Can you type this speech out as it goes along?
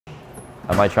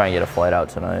I might try and get a flight out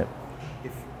tonight.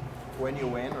 When you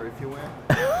win, or if you win,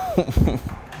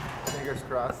 fingers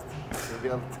crossed. You'll be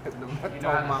able to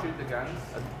shoot the guns.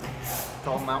 A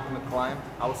tall mountain to climb.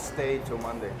 I'll stay till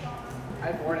Monday.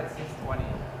 I board at 6:20.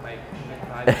 Like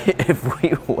If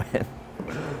we win,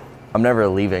 I'm never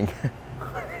leaving.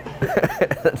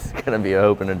 That's gonna be a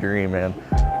hope and a dream, man.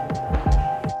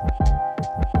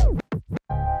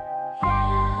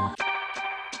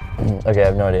 Okay, I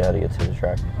have no idea how to get to the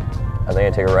track. I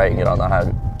think I take a right and get on the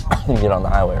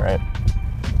highway, right?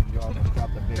 You almost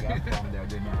dropped a big F-bomb there,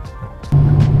 didn't you?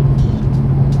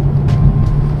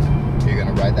 You're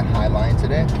gonna ride the high line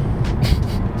today?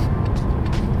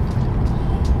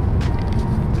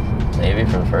 Maybe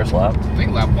for the first lap. I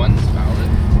think lap 1's valid.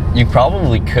 You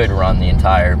probably could run the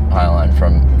entire high line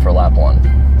for lap 1.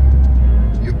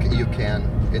 You can.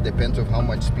 It depends on how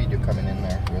much speed you're coming in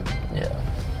there with. Yeah.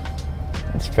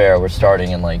 It's fair. We're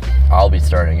starting in I'll be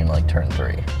starting in turn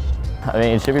 3. I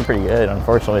mean, it should be pretty good.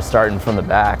 Unfortunately, starting from the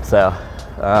back, so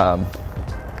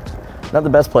not the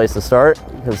best place to start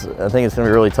because I think it's going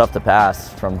to be really tough to pass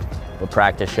from what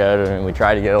practice showed. I mean, we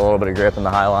tried to get a little bit of grip in the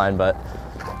high line, but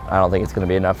I don't think it's going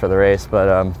to be enough for the race. But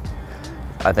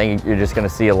I think you're just going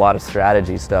to see a lot of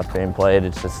strategy stuff being played.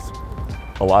 It's just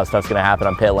a lot of stuff's going to happen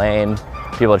on pit lane.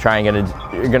 People are going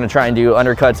to try and do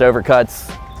undercuts,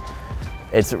 overcuts.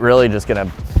 It's really just going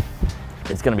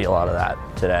to be a lot of that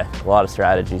today. A lot of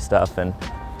strategy stuff and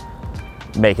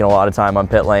making a lot of time on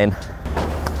pit lane.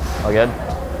 All good?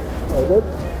 All good?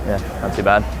 Yeah, not too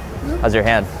bad. How's your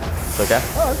hand? It's okay?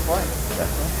 Oh, it's fine.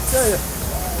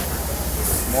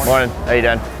 Yeah. Morning. How you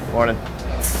doing? Morning.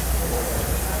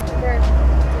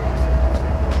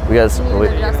 We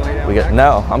got.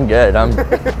 No, I'm good. I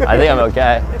think I'm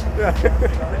okay.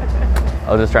 I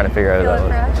was just trying to figure out who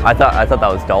that was. I thought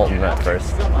that was Dalton at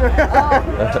first.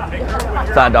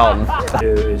 It's not Dalton.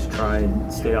 Is try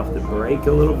and stay off the brake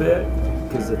a little bit,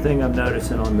 because the thing I'm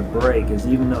noticing on the brake is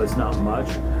even though it's not much,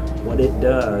 what it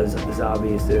does is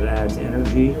obviously it adds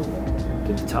energy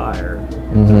to the tire.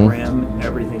 The rim,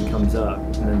 everything comes up,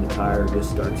 and then the tire just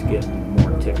starts getting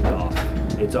more ticked off.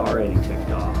 It's already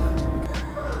ticked off.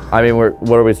 I mean,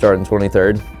 what are we starting,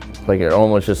 23rd? It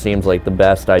almost just seems like the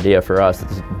best idea for us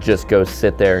is just go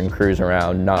sit there and cruise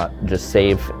around, not just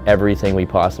save everything we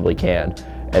possibly can.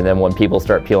 And then when people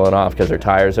start peeling off because their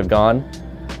tires have gone,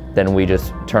 then we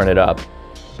just turn it up.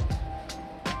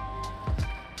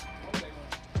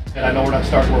 And I know we're not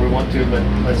starting where we want to, but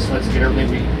let's get everything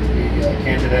we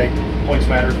can today. Points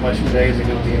matter as much today as they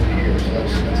do at the end of the year, so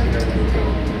let's get everything we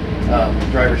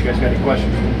can. Drivers, you guys got any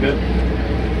questions? Good?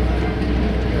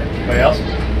 Anybody else?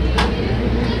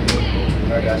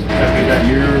 All right, guys. Have a good day.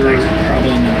 You're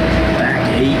probably in the back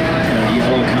 8,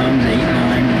 yellow comes, 8, 9,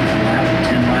 lap,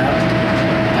 10 lap.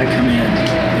 I come in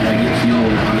and I get fuel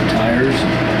to get tires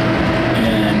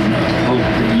and hope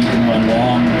that you can run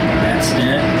long that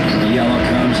stint, and the yellow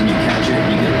comes and you catch it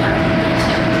and you get a lap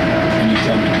and you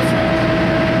jump to the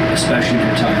front, especially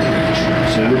if you're tire rich.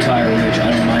 So we're tire rich.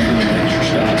 I don't mind doing extra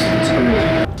stops. It's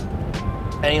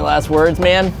early. Any last words,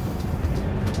 man?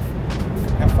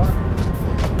 Have fun.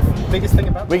 Biggest thing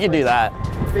about We could do that.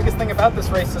 Biggest thing about this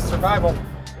race is survival.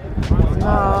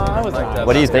 I was like that.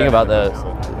 What do you think about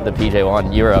the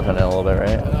PJ1? You were up in it a little bit,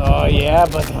 right? Oh yeah,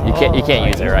 but You can't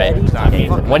use it, right?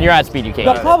 When you're at speed, you can't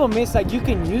use the it. problem is you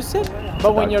can use it,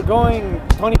 but when you're going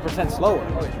 20% slower.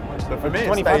 But for me, it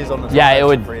 25. stays on the Yeah, tires it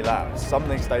would. for 3 laps.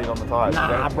 Something stays on the tires.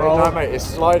 Nah, bro. No, mate, it's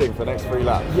sliding for the next 3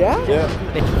 laps. Yeah? Yeah.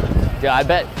 Yeah, I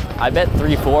bet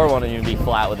 3-4 won't even be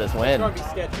flat with this wind. It's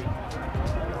gonna be sketchy.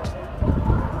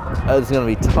 It's gonna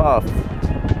be tough.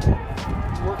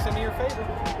 Works into your favor.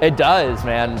 It does,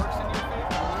 man.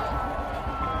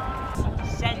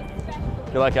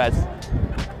 Good luck, guys.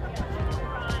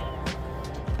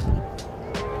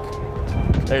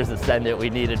 There's the send it we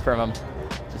needed from him.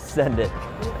 Just send it.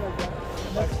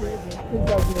 Is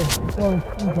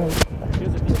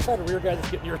it the inside rear guy that's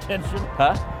getting your attention?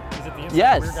 Huh? Is it the inside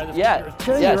Yes, rear guy that's yeah. getting your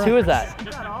attention? Yes, who is that?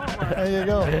 There you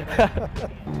go.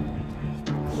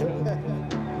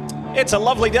 It's a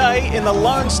lovely day in the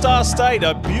Lone Star State,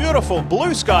 a beautiful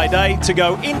blue sky day to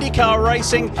go IndyCar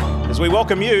racing as we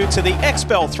welcome you to the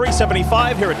XPEL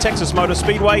 375 here at Texas Motor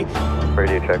Speedway.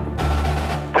 Radio check.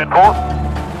 10-4.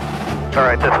 All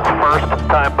right, this is first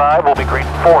time by. We'll be green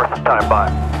 4th time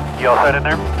by. You all set in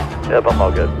there? Yep, I'm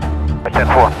all good.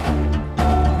 10-4.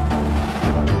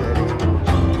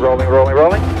 Rolling, rolling,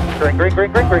 rolling. Green, green,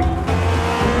 green, green, green.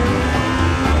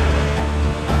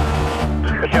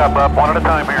 Good job, Bob. One at a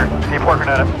time here. Keep working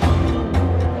at it.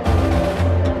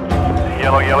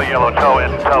 Yellow, yellow, yellow. Toe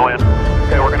in, toe in.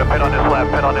 Okay, we're going to pit on this lap,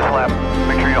 pit on this lap.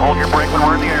 Make sure you hold your brake when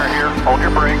we're in the air here. Hold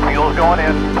your brake, fuel's going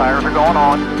in, tires are going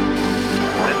on.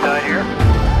 Sit tight here.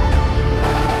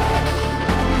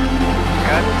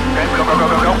 Good, good, go, go,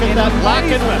 go, go, go. In that black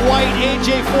and white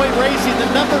AJ Foyt Racing, the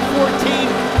number 14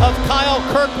 of Kyle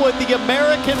Kirkwood, the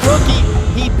American rookie.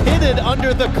 He pitted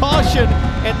under the caution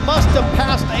and must have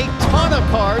passed a ton of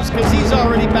cars because he's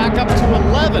already back up to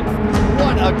 11th.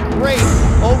 What a great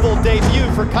oval debut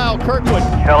for Kyle Kirkwood.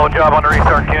 Hell of a job on the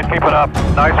restart, kid. Keep it up.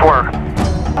 Nice work.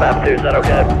 Lap 2, is that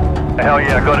okay? Hell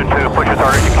yeah, go to 2. Push as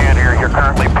hard as you can here. You're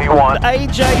currently P1.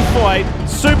 AJ Foyt,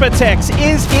 Supertex,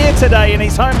 is here today in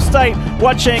his home state,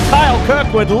 watching Kyle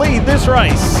Kirkwood lead this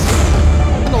race.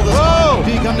 Whoa!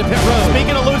 He come to pit road.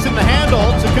 Speaking of losing the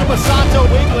handle, Takuma Sato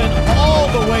wiggling all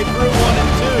the way through 1 and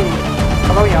 2.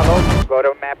 Hello, yellow. Go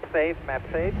to map safe, map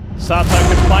safe. Sato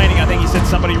complaining, I think he said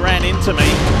somebody ran into me.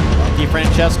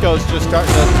 DiFrancesco's just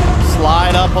starting to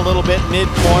slide up a little bit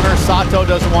mid-corner. Sato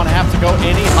doesn't want to have to go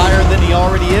any higher than he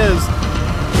already is.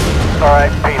 All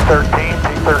right, P13,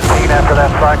 P13 after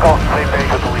that cycle. Same page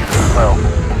with the leader. So,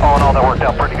 all in all, that worked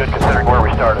out pretty good considering where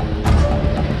we started.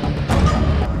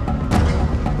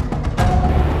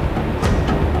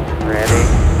 Ready.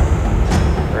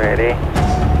 Ready.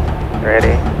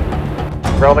 Ready.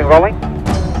 Rolling, rolling.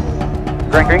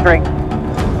 Green, green, green.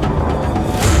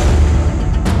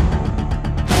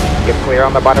 Get clear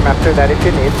on the bottom after that if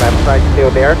you need. Left side still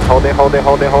there. Hold it, hold it,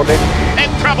 hold it, hold it. And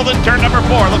trouble in turn number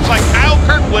 4. Looks like Kyle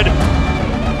Kirkwood.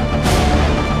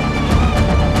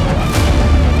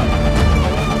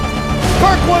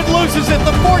 Kirkwood loses it.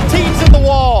 The 14's in the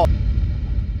wall.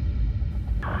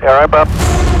 You all right, bub?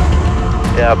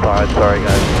 Yeah, I'm fine. Sorry,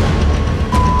 guys.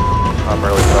 I'm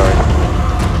really sorry.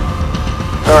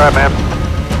 All right, man.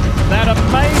 That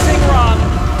amazing run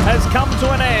has come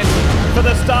to an end for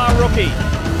the star rookie.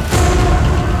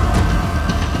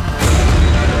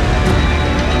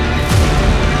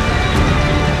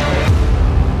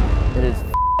 It is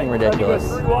ridiculous.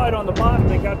 Three wide on the bottom,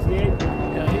 they got to the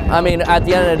 8. I mean, at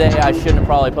the end of the day, I shouldn't have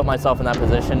probably put myself in that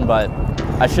position, but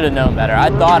I should have known better. I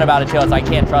thought about it too. I was like, I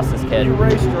can't trust this kid. You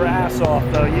raced your ass off,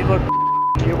 though. You look,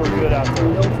 you were good out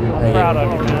there. I'm proud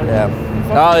of you, man. Yeah.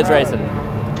 Oh, it's racing.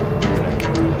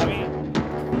 I mean,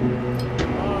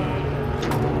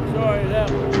 sorry,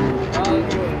 that all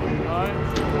good. All right.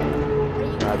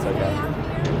 That's okay.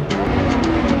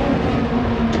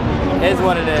 It is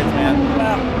what it is, man.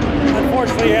 Well,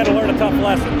 unfortunately, you had to learn a tough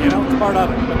lesson. You know, it's part of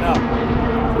it. But no,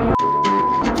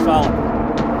 solid.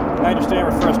 I understand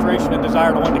your frustration and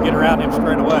desire to want to get around him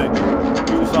straight away.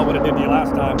 You saw what it did to you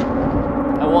last time.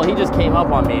 Well, he just came up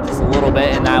on me just a little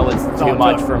bit, and that was too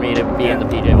much for me to be in the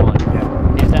PJ1. Yeah.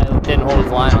 He just didn't hold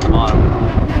his line on the bottom.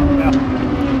 Yeah.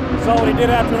 Saw what he did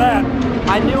after that.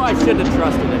 I knew I should have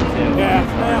trusted him too. Yeah.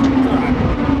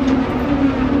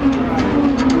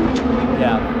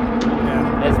 Yeah.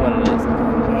 Yeah. It is what it is.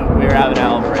 Yeah. We were having a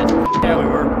hell of a race. Yeah, we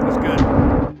were. It was good.